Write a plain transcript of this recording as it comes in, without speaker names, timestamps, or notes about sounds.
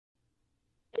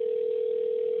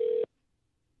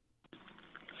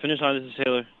Finish on. This is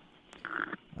Taylor.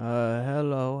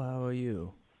 Hello, how are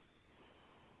you?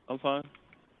 I'm fine.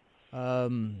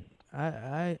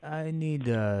 I need,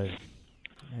 I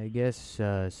guess,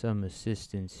 some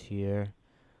assistance here.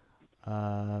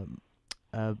 Um,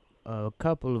 a, a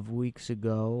couple of weeks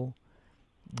ago,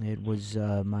 it was,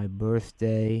 my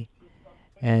birthday,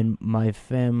 and my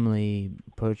family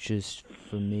purchased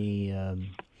for me, a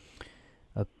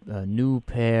new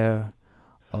pair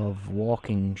of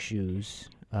walking shoes,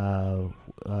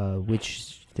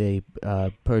 which they,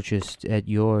 purchased at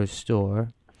your store.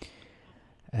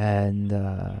 And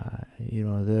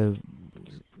the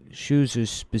shoes are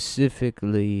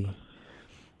specifically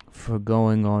for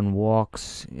going on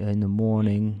walks in the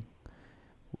morning,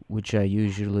 which I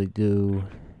usually do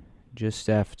just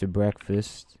after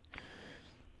breakfast.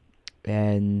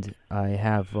 And I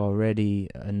have already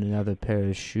another pair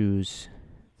of shoes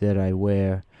that I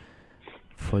wear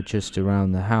for just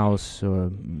around the house,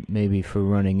 or maybe for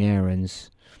running errands,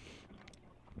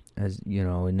 as you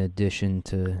know, in addition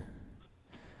to,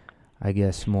 I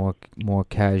guess, more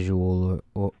casual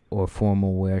or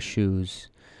formal wear shoes.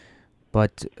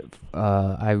 But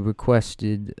I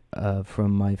requested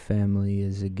from my family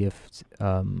as a gift,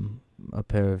 a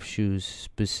pair of shoes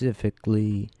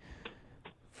specifically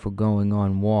for going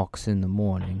on walks in the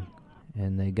morning,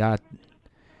 and they got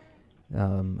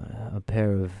a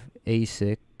pair of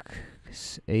Asics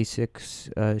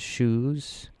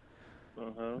shoes Uh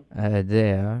huh.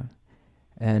 there,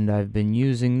 and I've been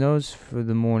using those for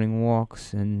the morning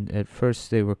walks. And at first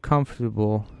they were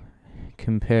comfortable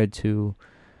compared to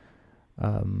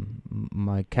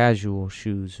my casual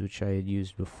shoes, which I had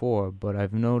used before. But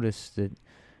I've noticed that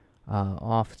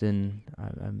often,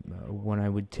 when I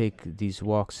would take these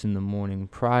walks in the morning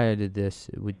prior to this,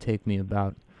 it would take me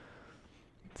about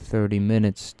 30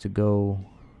 minutes to go,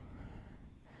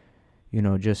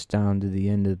 just down to the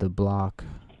end of the block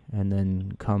and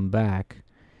then come back.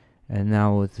 And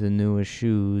now with the newer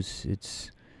shoes,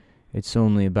 it's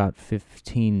only about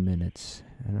 15 minutes.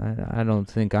 And I don't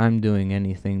think I'm doing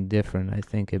anything different. I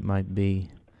think it might be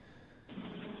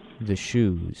the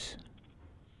shoes.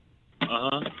 Uh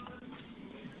huh.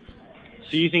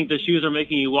 So you think the shoes are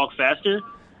making you walk faster?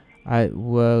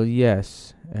 Well,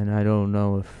 yes, and I don't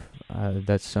know if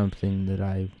that's something that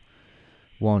I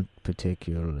want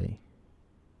particularly.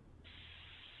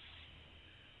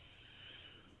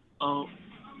 Oh,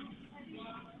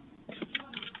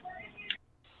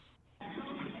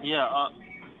 yeah.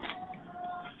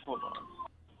 Hold on.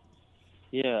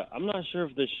 Yeah, I'm not sure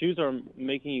if the shoes are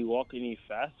making you walk any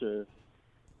faster.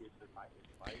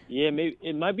 Yeah, maybe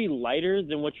it might be lighter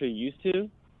than what you're used to.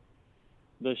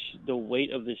 The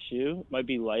weight of the shoe might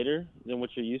be lighter than what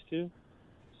you're used to.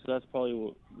 So that's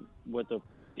probably what the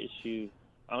issue.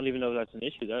 I don't even know if that's an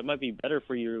issue. That might be better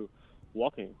for you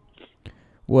walking.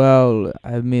 Well,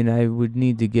 I mean, I would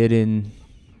need to get in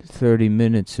 30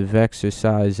 minutes of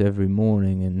exercise every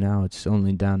morning, and now it's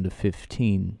only down to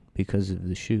 15 because of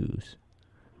the shoes.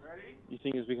 You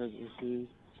think it's because of the shoes?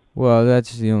 Well,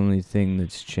 that's the only thing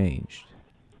that's changed.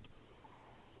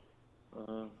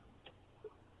 Uh,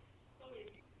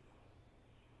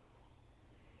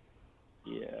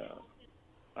 yeah.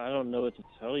 I don't know what to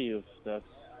tell you if that's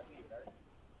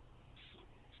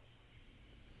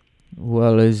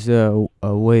Well, is there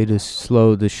a way to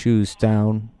slow the shoes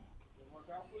down?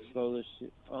 so.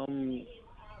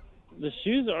 The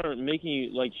shoes aren't making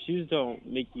you like shoes don't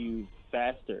make you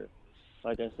faster.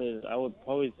 Like I said, I would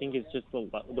probably think it's just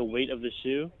the weight of the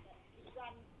shoe.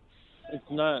 It's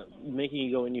not making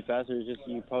you go any faster. It's just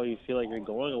you probably feel like you're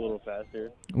going a little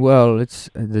faster. Well, it's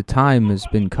the time has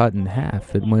been cut in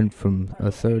half. It went from a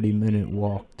 30-minute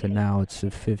walk to now it's a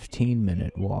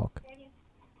 15-minute walk.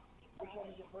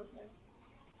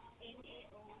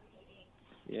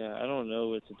 Yeah, I don't know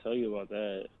what to tell you about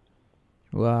that.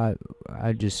 Well,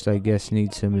 I just, I guess,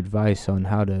 need some advice on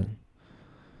how to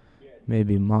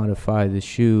maybe modify the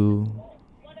shoe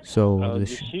so The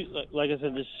shoe, like I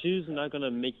said, the shoe's not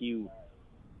gonna make you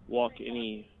walk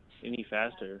any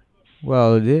faster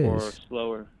well, it or is.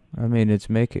 slower. I mean, it's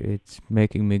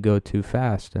making me go too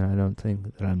fast, and I don't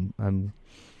think that I'm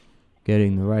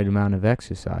getting the right amount of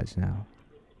exercise now.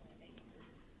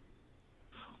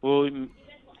 Well,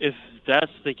 if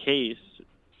that's the case,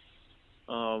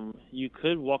 you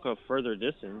could walk a further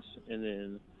distance, and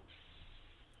then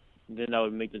that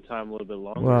would make the time a little bit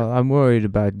longer. Well, I'm worried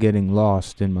about getting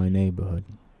lost in my neighborhood.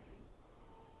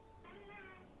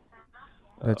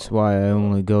 That's Oh, why I well,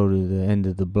 only go to the end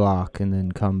of the block and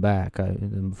then come back.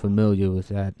 I'm familiar with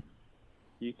that.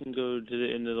 you can go to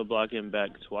the end of the block and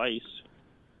back twice.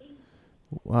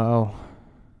 Well,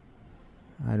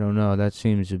 I don't know. That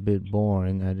seems a bit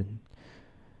boring.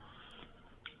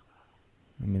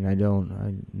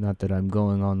 Not that I'm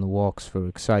going on the walks for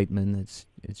excitement.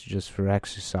 It's just for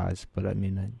exercise. But I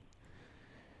mean,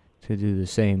 to do the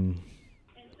same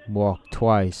walk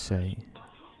twice, I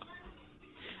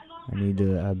need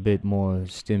a bit more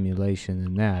stimulation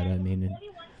than that. I mean,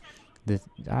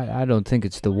 I don't think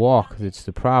it's the walk that's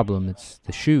the problem. It's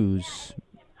the shoes.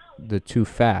 They're too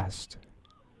fast.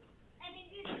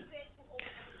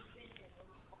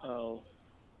 Oh,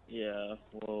 yeah.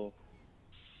 Well,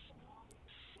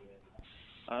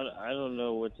 I don't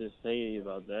know what to say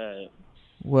about that.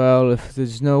 Well, if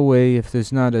there's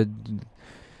not a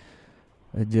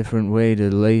different way to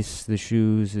lace the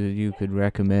shoes that you could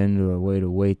recommend, or a way to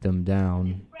weight them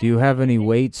down. Do you have any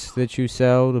weights that you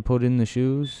sell to put in the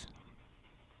shoes?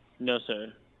 No,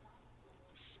 sir.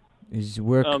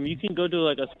 You can go to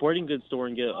like a sporting goods store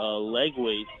and get leg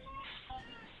weights.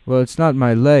 Well, it's not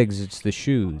my legs, it's the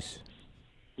shoes.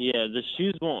 Yeah, the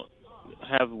shoes won't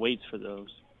have weights for those.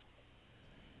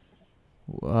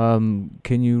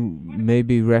 Can you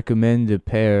maybe recommend a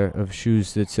pair of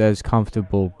shoes that's as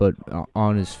comfortable but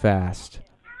aren't as fast?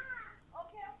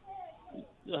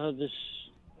 The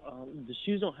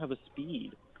shoes don't have a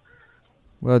speed.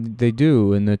 Well, they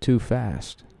do, and they're too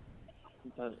fast.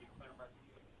 But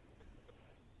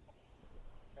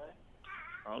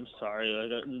I'm sorry.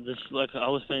 Like I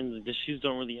was saying, the shoes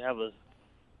don't really have a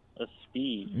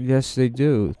speed. Yes, they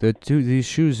do. These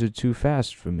shoes are too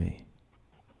fast for me.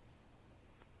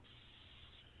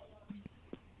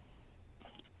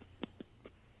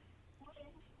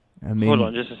 I mean, hold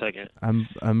on just a second.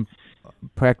 I'm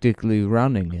practically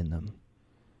running in them.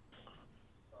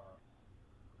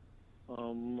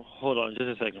 Hold on just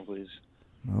a second, please.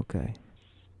 Okay.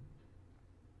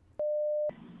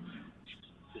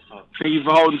 Thank you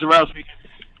for holding Terrell speaking.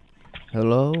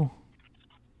 Hello?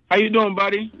 How you doing,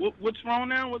 buddy? What's wrong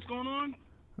now? What's going on?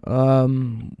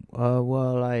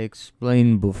 Well, I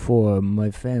explained before, my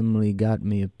family got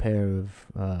me a pair of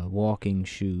walking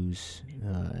shoes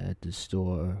at the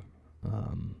store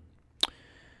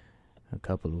a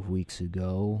couple of weeks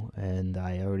ago, and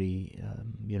I already,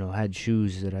 had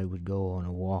shoes that I would go on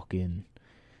a walk in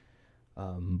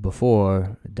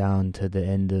before, down to the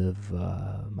end of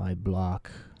my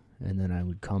block, and then I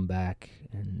would come back,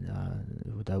 and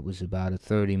that was about a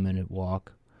 30-minute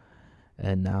walk,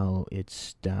 and now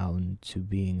it's down to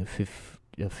being a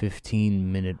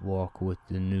 15-minute walk with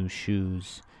the new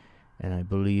shoes, and I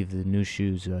believe the new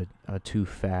shoes are too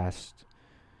fast.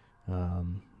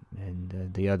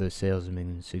 And the other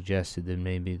salesman suggested that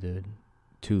maybe they're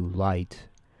too light.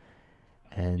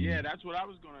 And yeah, that's what I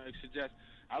was going to suggest.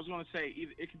 I was going to say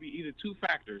it could be either two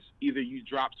factors. Either you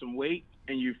drop some weight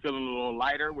and you're feeling a little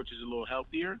lighter, which is a little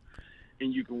healthier,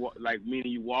 and you can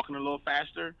meaning you're walking a little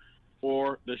faster,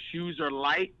 or the shoes are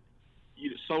light,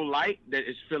 so light that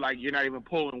it feel like you're not even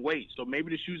pulling weight. So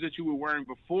maybe the shoes that you were wearing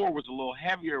before was a little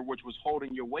heavier, which was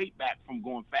holding your weight back from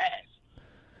going fast.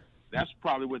 That's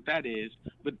probably what that is.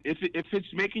 But if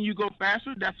it's making you go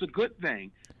faster, that's a good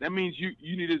thing. That means you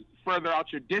need to further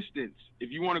out your distance. If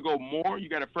you want to go more, you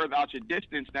got to further out your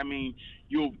distance. That means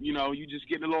you just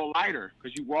getting a little lighter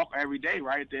because you walk every day,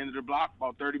 right? At the end of the block,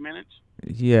 about 30 minutes.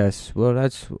 Yes, well,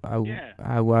 that's I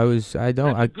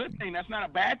don't. That's a good thing. That's not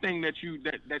a bad thing that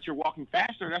you're walking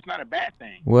faster. That's not a bad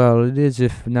thing. Well, it is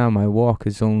if now my walk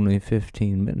is only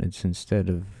 15 minutes instead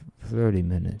of 30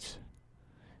 minutes.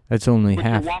 That's only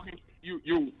half.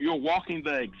 You're walking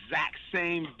the exact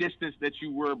same distance that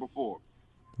you were before.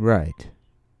 Right.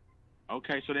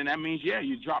 Okay, so then that means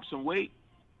you dropped some weight,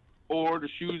 or the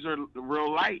shoes are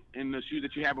real light, and the shoes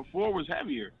that you had before was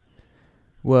heavier.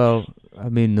 Well, I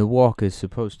mean, the walk is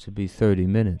supposed to be 30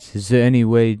 minutes. Is there any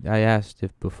way, I asked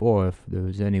if there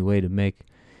was any way to make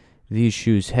these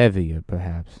shoes heavier,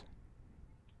 perhaps?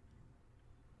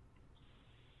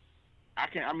 I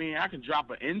can drop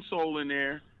an insole in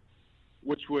there,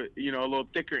 which would, a little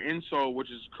thicker insole, which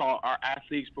is called our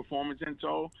Athlete's Performance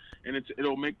insole, and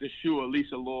it'll make the shoe at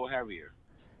least a little heavier.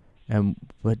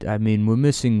 But I mean, we're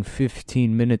missing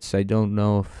 15 minutes. I don't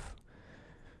know if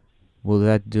will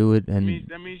that do it. And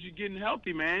that means you're getting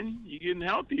healthy, man. You're getting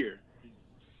healthier.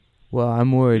 Well,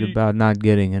 I'm worried about not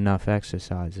getting enough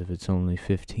exercise if it's only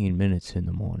 15 minutes in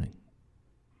the morning.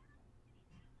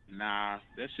 Nah,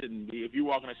 that shouldn't be. If you're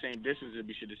walking the same distance, it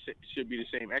should be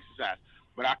the same exercise.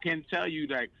 But I can tell you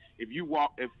that if you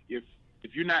walk, if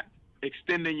you're not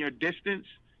extending your distance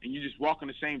and you're just walking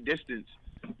the same distance,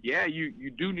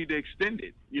 you do need to extend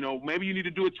it. Maybe you need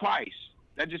to do it twice.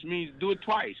 That just means do it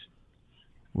twice.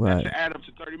 That Right. should add up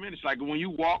to 30 minutes. Like when you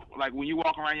walk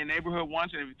around your neighborhood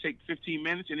once, and if it takes 15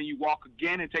 minutes, and then you walk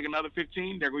again and take another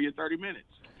 15, there go your 30 minutes.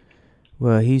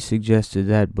 Well, he suggested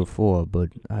that before, but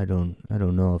I don't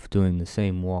know if doing the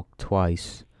same walk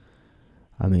twice.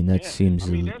 I mean, that Yeah, seems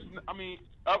other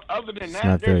than it's that,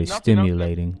 not very there's nothing else that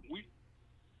stimulating.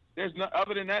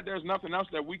 other than that, there's nothing else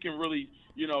that we can really,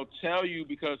 tell you,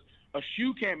 because a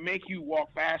shoe can't make you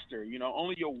walk faster.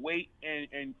 Only your weight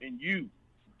and you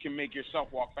can make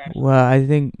yourself walk faster. Well, I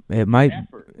think it might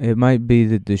Effort. be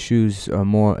that the shoes are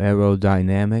more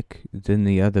aerodynamic than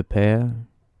the other pair.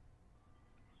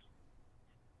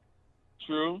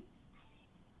 True.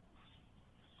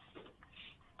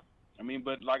 I mean,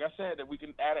 but like I said, that we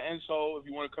can add an insole. If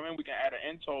you want to come in, we can add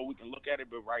an insole. We can look at it.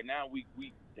 But right now,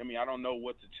 I don't know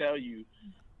what to tell you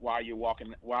while you're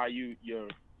walking. While you're,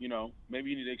 maybe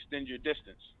you need to extend your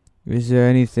distance. Is there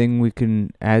anything we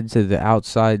can add to the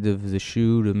outside of the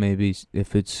shoe to maybe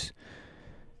if it's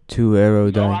too No,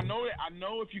 aerodynamic? I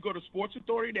know. If you go to Sports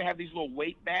Authority, they have these little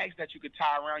weight bags that you could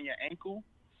tie around your ankle,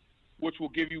 which will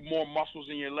give you more muscles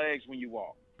in your legs when you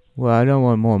walk. Well, I don't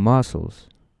want more muscles.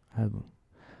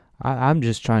 I'm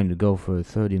just trying to go for a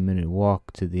 30-minute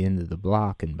walk to the end of the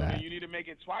block and back. You need to make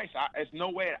it twice. There's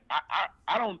no way.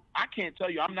 I can't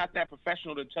tell you. I'm not that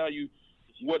professional to tell you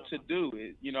what to do.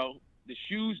 The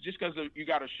shoes, just because you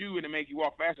got a shoe and it make you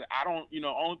walk faster, I don't.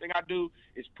 Only thing I do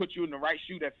is put you in the right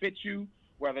shoe that fits you,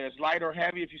 whether it's light or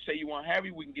heavy. If you say you want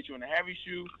heavy, we can get you in a heavy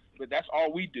shoe. But that's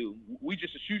all we do. We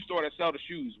just a shoe store that sell the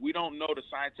shoes. We don't know the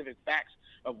scientific facts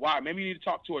of why. Maybe you need to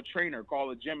talk to a trainer.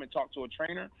 Call a gym and talk to a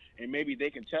trainer, and maybe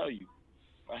they can tell you.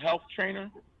 A health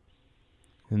trainer.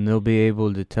 And they'll be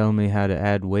able to tell me how to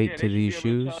add weight to they these should be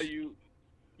able shoes? to tell you,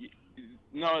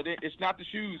 no, it's not the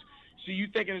shoes. See, you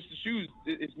thinking it's the shoes.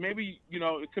 It's maybe,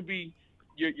 it could be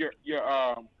your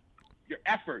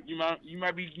effort. You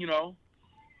might be,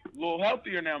 a little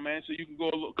healthier now, man, so you can go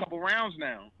a couple rounds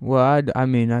now. Well, I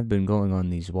mean, I've been going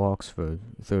on these walks for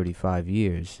 35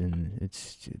 years, and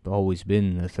it's always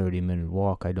been a 30-minute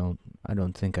walk. I don't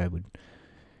think I would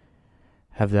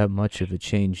have that much of a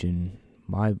change in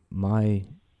my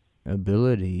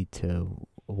ability to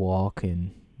walk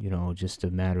in, just a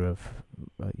matter of,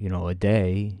 a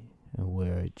day,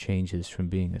 where it changes from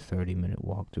being a 30-minute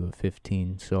walk to a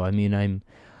 15. So, I mean,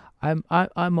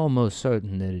 I'm almost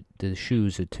certain that the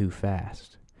shoes are too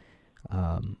fast.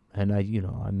 And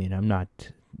I'm not.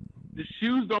 The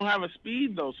shoes don't have a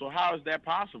speed though, so how is that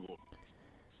possible?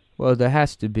 Well, there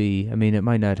has to be. I mean, it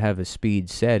might not have a speed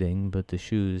setting, but the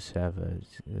shoes have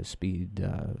a speed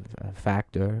a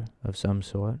factor of some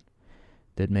sort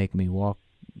that make me walk,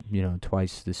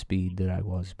 twice the speed that I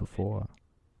was before.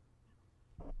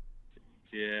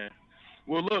 Yeah.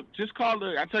 Well, look, just call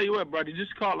I tell you what, buddy,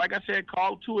 just call. Like I said,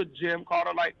 call to a gym. Call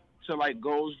to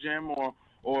Gold's Gym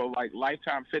or like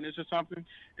Lifetime Fitness or something,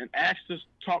 and ask to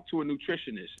talk to a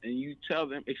nutritionist. And you tell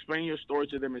them, explain your story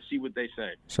to them, and see what they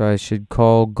say. So I should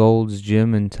call Gold's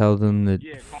Gym and tell them that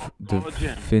call a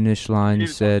gym. Finish line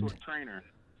said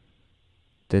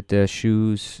that their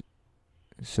shoes.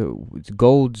 So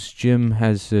Gold's Gym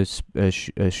has a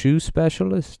shoe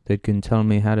specialist that can tell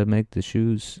me how to make the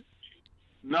shoes.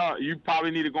 No, you probably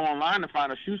need to go online to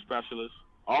find a shoe specialist.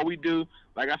 All we do,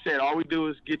 like I said,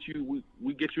 is get you.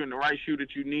 We get you in the right shoe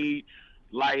that you need,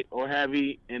 light or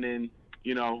heavy, and then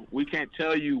we can't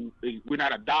tell you. We're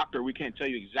not a doctor. We can't tell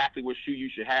you exactly what shoe you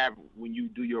should have when you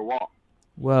do your walk.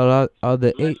 Well,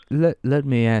 let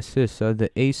me ask this: are the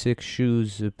ASICS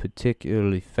shoes a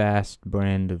particularly fast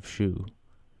brand of shoe?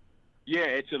 Yeah,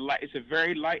 it's a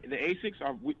very light. The ASICS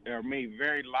are made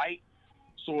very light,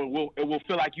 so it will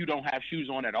feel like you don't have shoes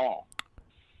on at all.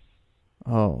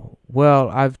 Oh, well,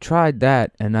 I've tried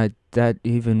that, and that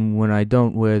even when I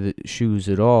don't wear the shoes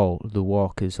at all, the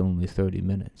walk is only 30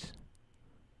 minutes.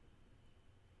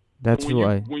 That's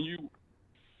why.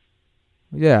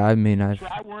 Yeah, I mean,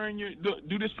 try wearing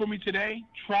do this for me today.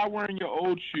 Try wearing your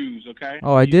old shoes, okay?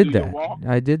 Oh, I did that.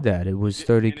 I did that. It was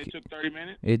 30. And it took 30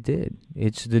 minutes? It did.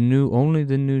 It's only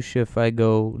the new shift. I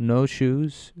go, no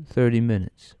shoes, 30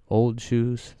 minutes. Old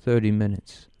shoes, 30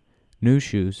 minutes. New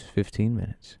shoes, 15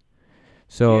 minutes.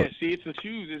 So, yeah, see, it's the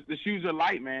shoes. The shoes are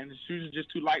light, man. The shoes are just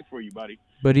too light for you, buddy.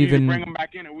 But you even need to bring them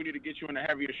back in, and we need to get you in a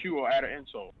heavier shoe or add an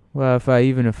insole. Well, if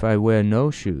I wear no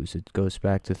shoes, it goes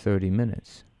back to 30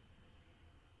 minutes.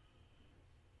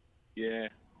 Yeah.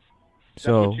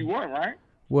 So, that's what you want, right?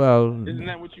 Well, isn't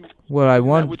that what you? Well, I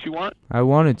want. That what you want? I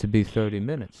want it to be 30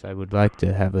 minutes. I would like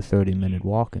to have a 30-minute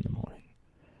walk in the morning.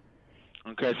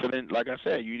 Okay, so then, like I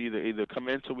said, you need to either come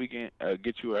in so we can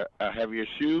get you a heavier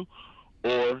shoe,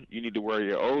 or you need to wear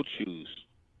your old shoes.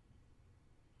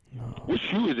 No. What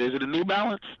shoe is it? Is it a New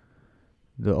Balance?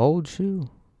 The old shoe?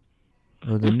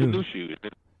 Or the What's new? the new shoe?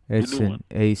 It's new an one.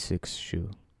 Asics shoe.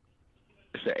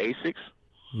 It's an Asics?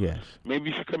 Yes.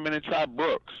 Maybe you should come in and try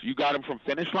Brooks. You got them from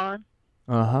Finish Line?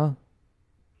 Uh-huh.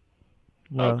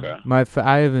 Well, Okay.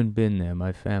 I haven't been there.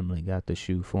 My family got the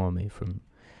shoe for me from,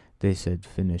 they said,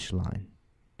 Finish Line.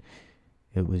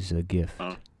 It was a gift.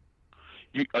 Are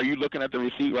you looking at the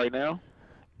receipt right now?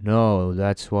 No,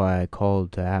 that's why I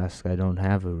called to ask. I don't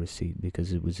have a receipt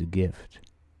because it was a gift.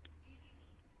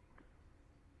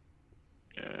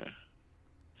 Yeah.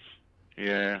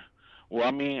 Yeah. Well,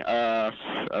 I mean, I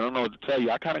don't know what to tell you.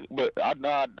 We kind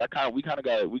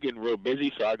of we getting real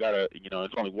busy, so I gotta,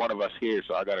 it's only one of us here,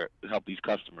 so I gotta help these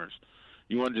customers.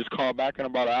 You want to just call back in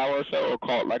about an hour or so, or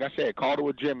call, like I said, call to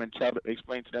a gym and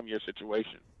explain to them your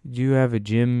situation. Do you have a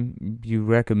gym you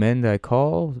recommend I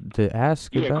call to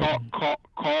ask about? Yeah,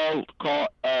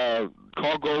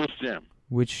 call Gold's Gym.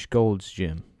 Which Gold's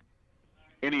Gym?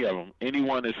 Any of them.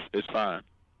 Anyone is fine.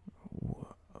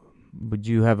 Would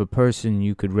you have a person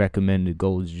you could recommend at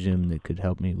Gold's Gym that could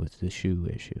help me with the shoe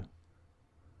issue?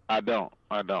 I don't.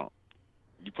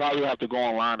 You probably have to go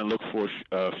online and look for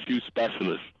a shoe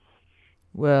specialist.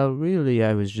 Well, really,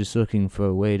 I was just looking for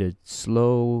a way to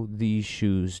slow these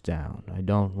shoes down. I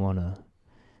don't want to,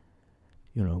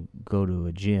 go to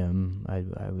a gym.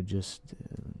 I would just,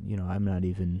 I'm not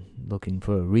even looking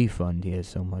for a refund here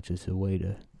so much as a way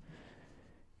to,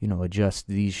 adjust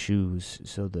these shoes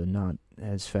so they're not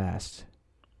as fast.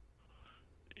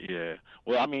 Yeah.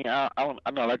 Well, I mean, I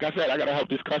know. Like I said, I gotta help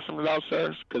these customers out,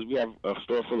 sir, because we have a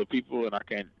store full of people, and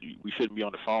we shouldn't be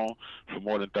on the phone for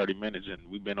more than 30 minutes, and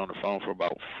we've been on the phone for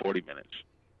about 40 minutes.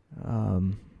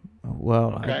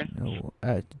 Well,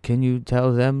 okay. Can you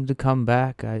tell them to come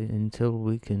back until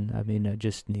we can? I mean, I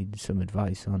just need some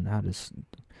advice on how to.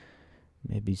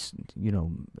 Maybe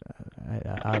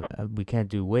we can't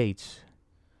do weights.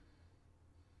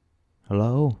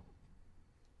 Hello?